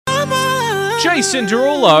Jason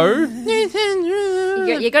Derulo.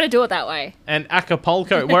 You got to do it that way. And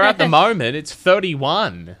Acapulco. We're at the moment, it's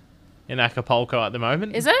 31 in Acapulco at the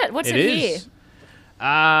moment. Is it? What's it here?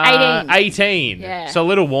 18. Yeah. So a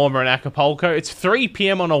little warmer in Acapulco. It's 3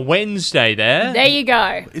 p.m. on a Wednesday there. There you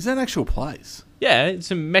go. Is that an actual place? Yeah,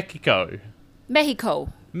 it's in Mexico. Mexico.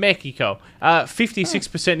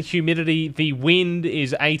 56% humidity. The wind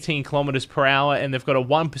is 18 kilometers per hour, and they've got a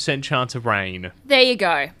 1% chance of rain. There you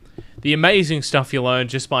go. The amazing stuff you learn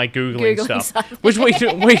just by Googling stuff. something. Which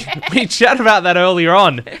we chatted about that earlier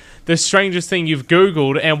on. The strangest thing you've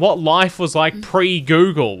Googled and what life was like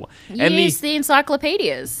pre-Google. Use the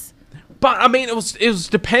encyclopedias. But, I mean, it was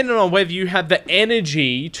dependent on whether you had the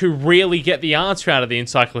energy to really get the answer out of the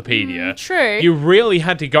encyclopedia. True. You really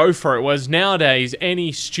had to go for it, whereas nowadays,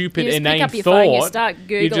 any stupid inane pick up your thought, phone, you start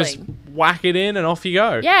Googling. you just whack it in and off you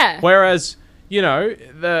go. Yeah. Whereas, you know,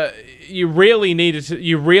 you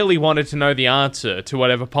really wanted to know the answer to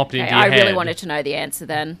whatever popped into your head. I really wanted to know the answer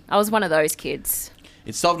then. I was one of those kids.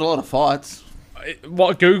 It solved a lot of fights.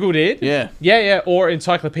 What Google did? Yeah. Yeah. Or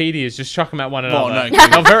encyclopedias, just chuck them at one another. no,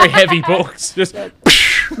 They're very heavy books. Just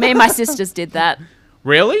Me and my sisters did that.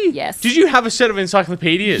 Really? Yes. Did you have a set of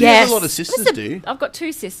encyclopedias? Yes. A lot of sisters do. I've got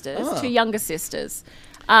 2 sisters, 2 younger sisters.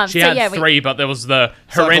 She had 3, but there was the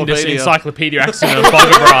horrendous Encyclopedia. encyclopedia accident of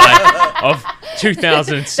Bogabri of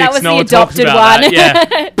 2006. That was no the one talks adopted about one.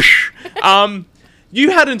 that. Yeah. You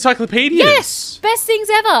had encyclopedias. Yes. Best things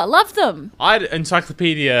ever. Love them. I had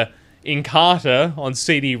Encyclopedia Encarta on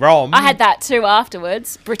CD-ROM. I had that too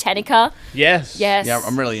afterwards. Britannica. Yes. Yes. Yeah,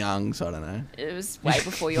 I'm really young, so I don't know. It was way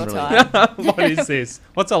before your Really? time. What is this?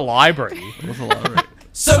 What's a library? What's the library?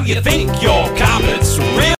 So you think your carpet's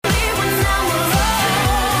real?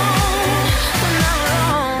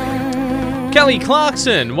 Kelly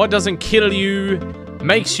Clarkson, what doesn't kill you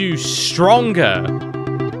makes you stronger.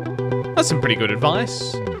 That's some pretty good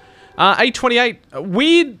advice. 828.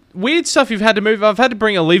 Weird stuff you've had to move. I've had to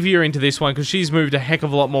bring Olivia into this one because she's moved a heck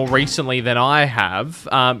of a lot more recently than I have.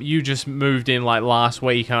 You just moved in like last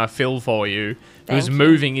week and I feel for you. Because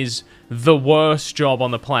moving is the worst job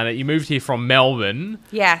on the planet. You moved here from Melbourne.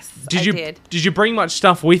 Yes, I did. Did you bring much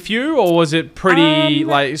stuff with you, or was it pretty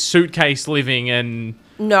like suitcase living and...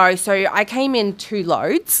 No, so I came in 2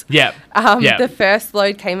 loads. Yep. The first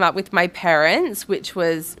load came up with my parents, which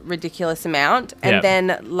was ridiculous amount. And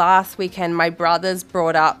then last weekend, my brothers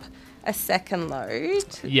brought up a second load.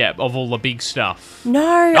 Yeah, of all the big stuff.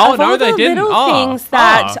 No, Oh, of no, all they the didn't. little things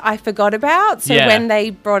that I forgot about. So Yeah. when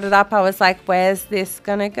they brought it up, I was like, where's this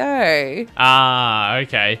going to go? Ah,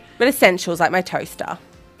 okay. But essentials, like my toaster.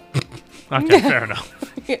 Okay, fair enough.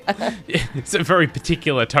 It's a very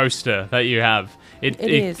particular toaster that you have. It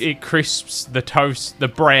is. It crisps the toast, the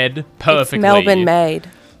bread perfectly. It's Melbourne made.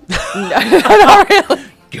 No, not really.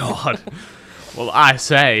 God. Well, I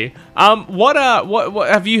say. What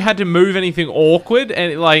have you had to move anything awkward?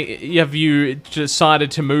 And like, have you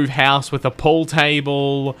decided to move house with a pool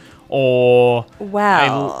table or?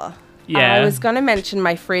 Well. Yeah. I was going to mention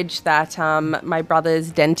my fridge that my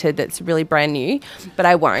brother's dented that's really brand new, but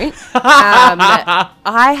I won't.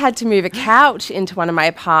 I had to move a couch into one of my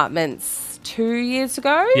apartments 2 years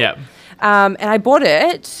ago. Yeah. And I bought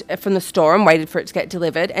it from the store and waited for it to get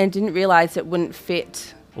delivered and didn't realise it wouldn't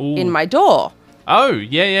fit in my door. Oh,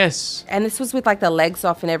 yeah, yes. And this was with like the legs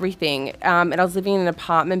off and everything. And I was living in an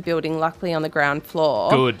apartment building, luckily on the ground floor.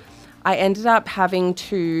 Good. I ended up having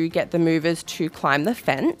to get the movers to climb the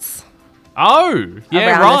fence. Oh, yeah,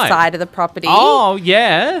 around right. the side of the property. Oh,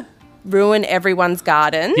 yeah. Ruin everyone's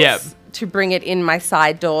gardens. Yep. To bring it in my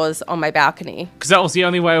side doors on my balcony. Because that was the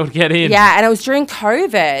only way I would get in. Yeah, and it was during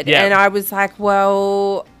COVID. Yeah. And I was like,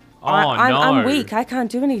 well, I'm no. weak. I can't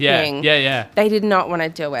do anything. Yeah. They did not want to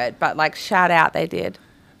do it, but like shout out, they did.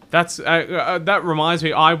 That's that reminds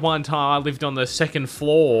me. One time I lived on the second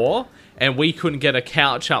floor and we couldn't get a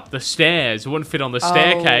couch up the stairs. It wouldn't fit on the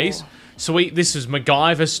staircase. So this is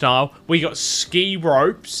MacGyver style. We got ski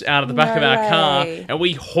ropes out of the back of our car and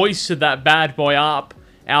we hoisted that bad boy up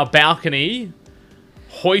our balcony.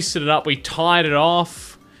 Hoisted it up. We tied it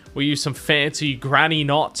off. We used some fancy granny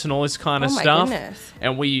knots and all this kind of stuff. Goodness.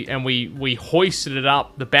 And we hoisted it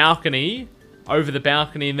up the balcony, over the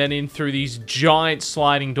balcony, and then in through these giant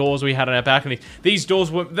sliding doors we had on our balcony. These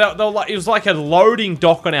doors were it was like a loading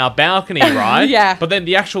dock on our balcony, right? Yeah. But then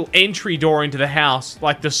the actual entry door into the house,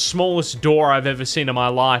 like the smallest door I've ever seen in my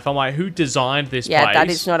life. I'm like, who designed this place? Yeah, that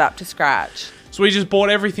is not up to scratch. So we just bought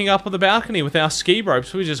everything up on the balcony with our ski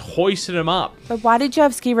ropes. We just hoisted them up But why did you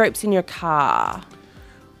have ski ropes in your car?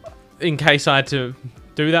 in case I had to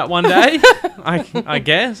do that one day? I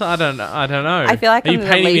guess. I don't know. I feel like Are you I'm the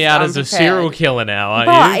painting me least out as a unprepared. serial killer now? Are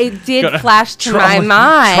But you? it did Gotta flash to my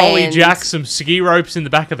mind. Trolley jack some ski ropes in the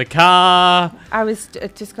back of the car. I was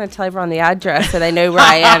just going to tell everyone the address so they know where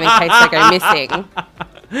I am in case they go missing.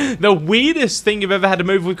 The weirdest thing you've ever had to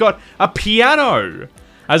move. We've got a piano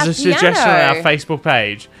as a suggestion on our piano? Facebook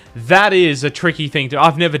page. That is a tricky thing to.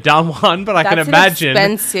 I've never done one, but I can imagine. That's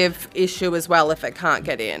an expensive issue as well if it can't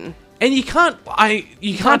get in. And you can't.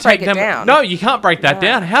 You can't break take it them. down. No, you can't break that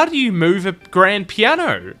Yeah. down. How do you move a grand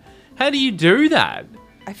piano? How do you do that?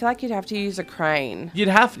 I feel like you'd have to use a crane. You'd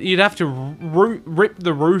have to rip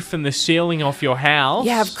the roof and the ceiling off your house.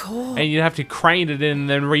 Yeah, of course. And you'd have to crane it in and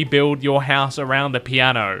then rebuild your house around the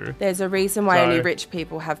piano. There's a reason why So- only rich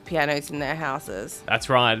people have pianos in their houses. That's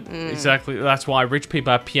right. Exactly. That's why rich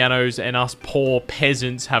people have pianos and us poor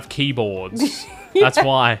peasants have keyboards. That's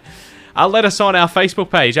why. Let us on our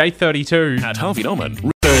Facebook page, 832. At Harvey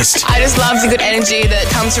Norman. First. I just love the good energy that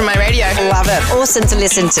comes from my radio. Love it. Awesome to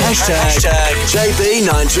listen to. Hashtag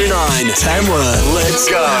JB929. Tamworth. Let's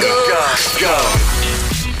go.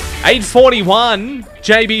 8:41.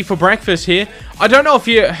 JB for breakfast here. I don't know if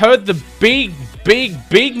you heard the big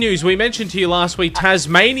news we mentioned to you last week.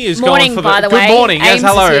 Tasmania's Morning, gone for by the Good way. morning. Yes, Ames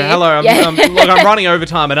hello. is here. Hello. Yeah. Look, I'm running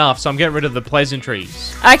overtime enough, so I'm getting rid of the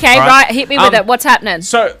pleasantries. Okay, Right. right. Hit me with it. What's happening?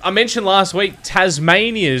 So I mentioned last week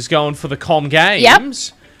Tasmania's going for the Com Games. Yep.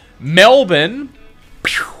 Melbourne,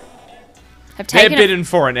 Have they're taken it. bidding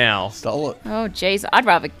for it now. Stole it. Oh, jeez. I'd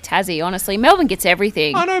rather Tassie, honestly. Melbourne gets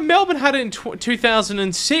everything. I know Melbourne had it in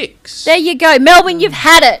 2006. There you go. Melbourne, you've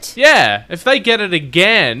had it. Yeah, if they get it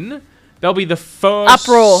again, they'll be the first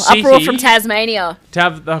Uproar city from Tasmania. to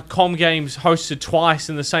have the Com Games hosted twice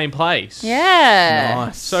in the same place. Yeah.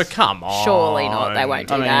 Nice. So come on. Surely not. They won't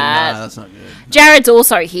do I mean, that. no, that's not good. Jared's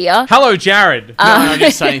also here. Hello, Jared. No, I'm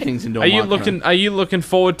just saying things into a Are you microphone. looking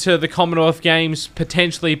forward to the Commonwealth Games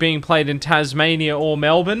potentially being played in Tasmania or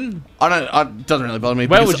Melbourne? It doesn't really bother me.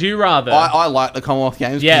 Where because would you rather? I like the Commonwealth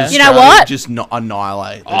Games. Yeah. because You know Australia what? Just not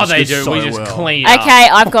annihilate. Oh, they do. just We so just well. clean up. Okay,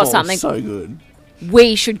 I've got Oh, something. so good.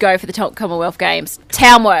 We should go for the Commonwealth Games.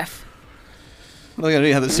 Tamworth. They're going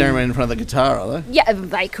to have the ceremony in front of the guitar, are they? Yeah,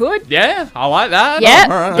 they could. Yeah, I like that. Yeah,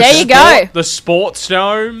 alright, there you go. The Sports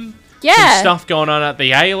Dome. Yeah. Some stuff going on at the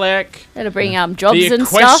ALEC. That'll bring jobs The and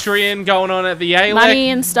stuff. equestrian going on at the ALEC. Money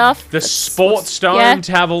and stuff. The sports dome yeah.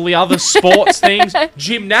 to have all the other sports things.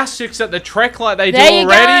 Gymnastics at the Trek like they There do you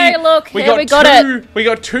already. go, look, here we got it. We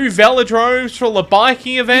got two velodromes for all the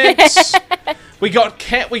biking events. We got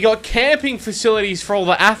camping facilities for all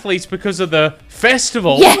the athletes because of the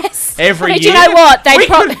festival. Yes. Every But year. you know what?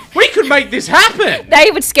 We could make this happen. They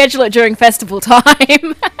would schedule it during festival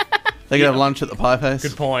time. They could have lunch at the Pie Face.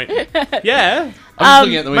 Good point. Yeah. I'm just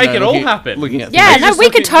looking out the window, make it all looking- happen. Looking at Yeah, things. no, just we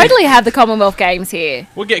could looking- totally have the Commonwealth Games here.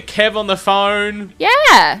 We'll get Kev on the phone.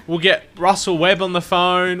 Yeah. We'll get Russell Webb on the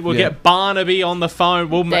phone. We'll Yeah. get Barnaby on the phone.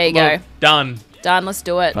 There you go. Done. Done, let's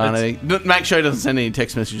do it. Barnaby. But make sure he doesn't send any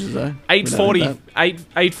text messages though.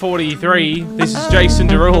 8:43. This is Jason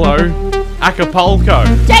Derulo, Acapulco.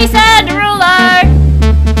 Jason Derulo!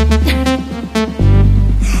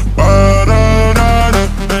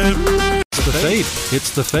 The feed.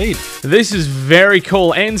 It's the feed. This is very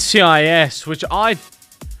cool. NCIS, which I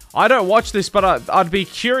don't watch this, but I'd be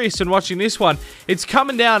curious in watching this one. It's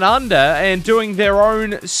coming down under and doing their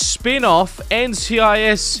own spin-off,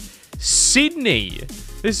 NCIS Sydney.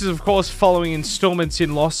 This is, of course, following installments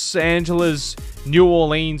in Los Angeles, New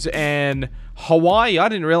Orleans, and Hawaii. I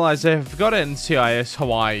didn't realize they've got NCIS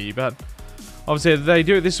Hawaii, but obviously they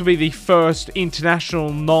do. This will be the first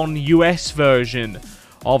international non-US version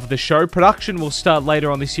of the show. Production will start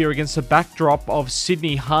later on this year against the backdrop of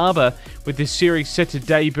Sydney Harbour, with this series set to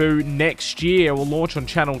debut next year. It will launch on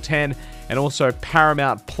Channel 10 and also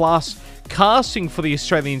Paramount Plus. Casting for the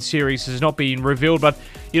Australian series has not been revealed, but,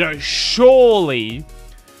 you know, surely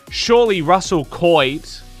Russell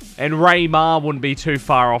Coight and Ray Ma wouldn't be too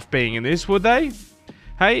far off being in this, would they?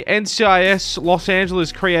 Hey, NCIS Los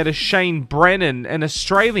Angeles creator Shane Brennan, an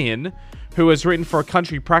Australian who has written for a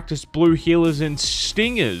country practice Blue Heelers and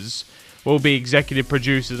Stingers, will be executive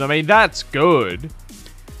producers. I mean, that's good.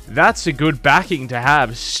 That's a good backing to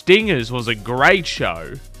have. Stingers was a great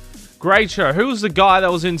show. Great show. Who was the guy that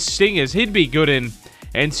was in Stingers? He'd be good in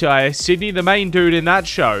NCIS Sydney. The main dude in that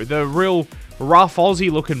show. The real rough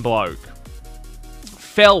Aussie-looking bloke.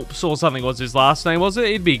 Phelps or something was his last name, was it?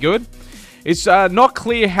 He'd be good. It's not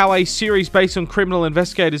clear how a series based on criminal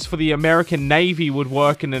investigators for the American Navy would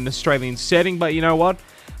work in an Australian setting, but you know what?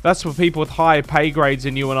 That's for people with higher pay grades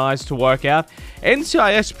than you and I to work out.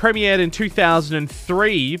 NCIS premiered in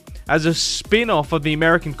 2003 as a spin-off of the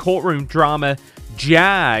American courtroom drama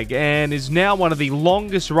Jag, and is now one of the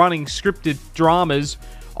longest running scripted dramas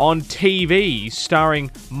on TV,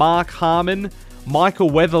 starring Mark Harmon, Michael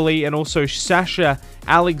Weatherly, and also Sasha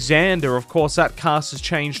Alexander. Of course, that cast has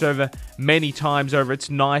changed over many times over its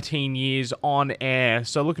 19 years on air.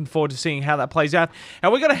 So looking forward to seeing how that plays out.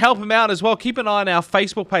 And we're going to help him out as well. Keep an eye on our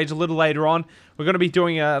Facebook page a little later on. We're going to be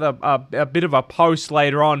doing a bit of a post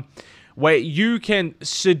later on where you can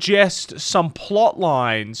suggest some plot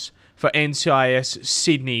lines for NCIS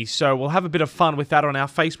Sydney. So we'll have a bit of fun with that on our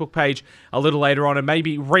Facebook page a little later on and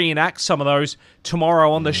maybe reenact some of those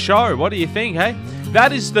tomorrow on the show. What do you think, hey?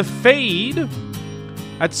 That is the feed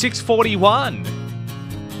at 6:41.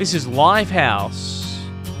 This is Livehouse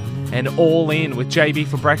and All In with JB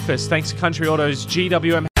for breakfast. Thanks to Country Autos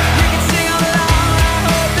GWM.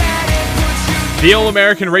 The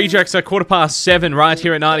All-American Rejects at 7:15 right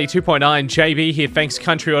here at 92.9. JB here. Thanks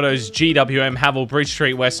Country Autos GWM, Havel, Bridge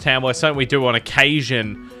Street, West Ham. Something we do on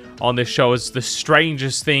occasion on this show is the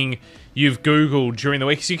strangest thing you've Googled during the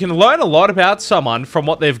week. Because you can learn a lot about someone from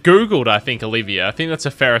what they've Googled, I think, Olivia. I think that's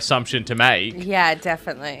a fair assumption to make. Yeah,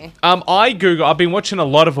 definitely. I've been watching a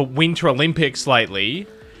lot of Winter Olympics lately.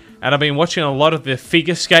 And I've been watching a lot of the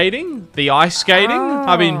figure skating, the ice skating.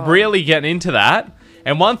 I've been really getting into that.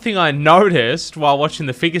 And one thing I noticed while watching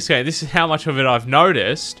the figure skating, this is how much of it I've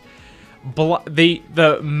noticed.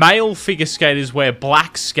 The male figure skaters wear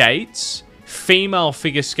black skates. Female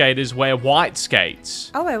figure skaters wear white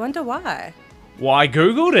skates. Oh, I wonder why. Well, I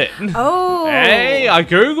Googled it. Oh. Hey, I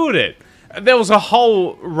Googled it. There was a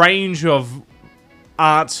whole range of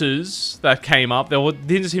answers that came up. There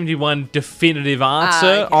didn't seem to be one definitive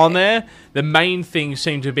answer on there. The main thing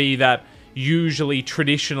seemed to be that usually,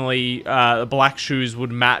 traditionally, black shoes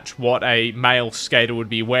would match what a male skater would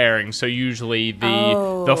be wearing. So usually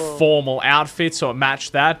the formal outfits sort of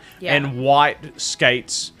match that. Yeah. And white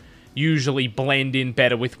skates usually blend in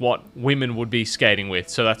better with what women would be skating with.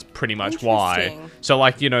 So that's pretty much why. So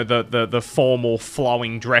like, you know, the formal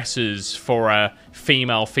flowing dresses for a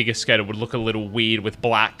female figure skater would look a little weird with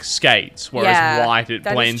black skates. Whereas white, it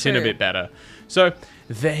blends in a bit better. So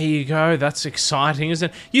there you go. That's exciting, isn't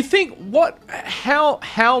it? You think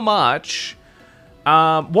how much?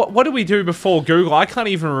 What did we do before Google? I can't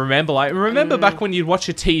even remember. Like, remember back when you'd watch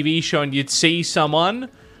a TV show and you'd see someone,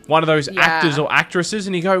 one of those actors or actresses,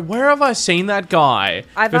 and you go, "Where have I seen that guy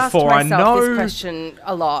before?" I've asked myself this question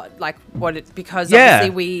a lot, like because obviously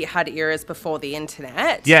we had eras before the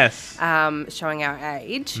internet. Yes. Showing our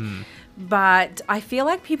age, but I feel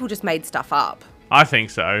like people just made stuff up. I think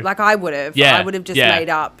so. Like I would have. Yeah. I would have just made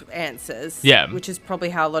up answers. Yeah. Which is probably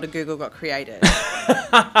how a lot of Google got created.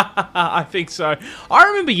 I think so. I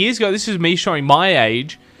remember years ago, this is me showing my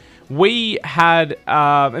age, we had,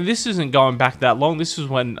 and this isn't going back that long, this is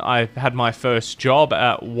when I had my first job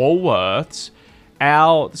at Woolworths,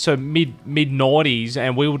 so mid-noughties,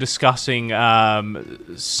 and we were discussing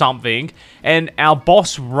something, and our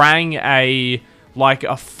boss rang a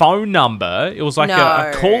phone number. It was like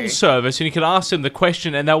a call service, and you could ask them the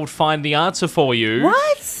question and they would find the answer for you.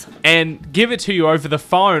 What? And give it to you over the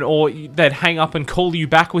phone, or they'd hang up and call you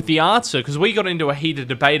back with the answer. Because we got into a heated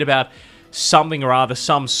debate about something or other,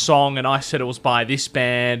 some song, and I said it was by this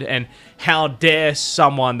band, and how dare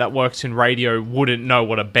someone that works in radio wouldn't know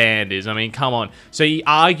what a band is. I mean, come on. So he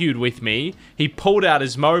argued with me. He pulled out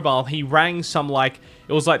his mobile. He rang some, it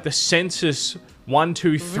was like the census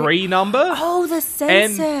 123 number. Oh, the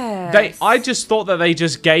census. And I just thought that they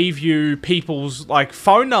just gave you people's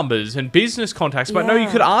phone numbers and business contacts, but no, you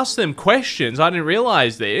could ask them questions. I didn't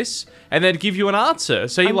realize this, and they'd give you an answer.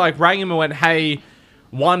 So he rang him and went, "Hey,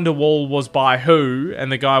 Wonderwall was by who?"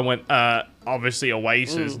 And the guy went, "Obviously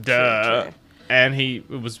Oasis, duh." True. And he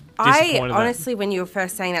was disappointed. I honestly, when you were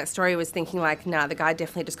first saying that story, was thinking nah, the guy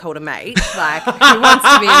definitely just called a mate. He wants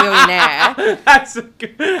to be a millionaire. That's a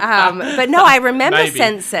good... but no, I remember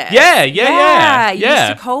census. Yeah. You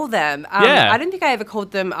used to call them. I don't think I ever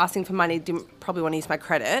called them asking for money. Didn't probably want to use my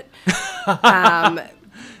credit.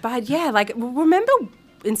 But yeah, remember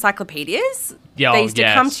encyclopedias? They used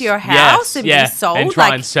to come to your house and be sold. And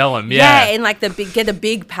try and sell them. Yeah, and get a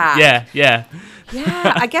big pack. Yeah.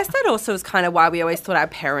 Yeah, I guess that also is kind of why we always thought our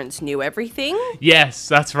parents knew everything. Yes,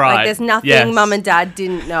 that's right. There's nothing mum and dad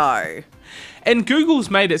didn't know. And Google's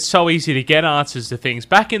made it so easy to get answers to things.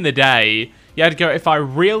 Back in the day, you had to go, if I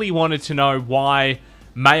really wanted to know why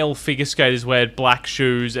male figure skaters wear black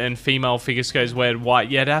shoes and female figure skaters wear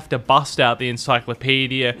white, you'd have to bust out the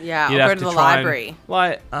encyclopedia. Yeah, you'd or have go to the library.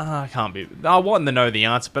 I can't be... I want to know the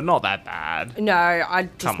answer, but not that bad. No,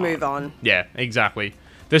 I'd just move on. Yeah, exactly.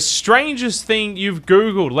 The strangest thing you've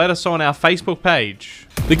Googled. Let us on our Facebook page.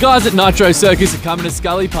 The guys at Nitro Circus are coming to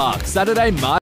Scully Park Saturday, March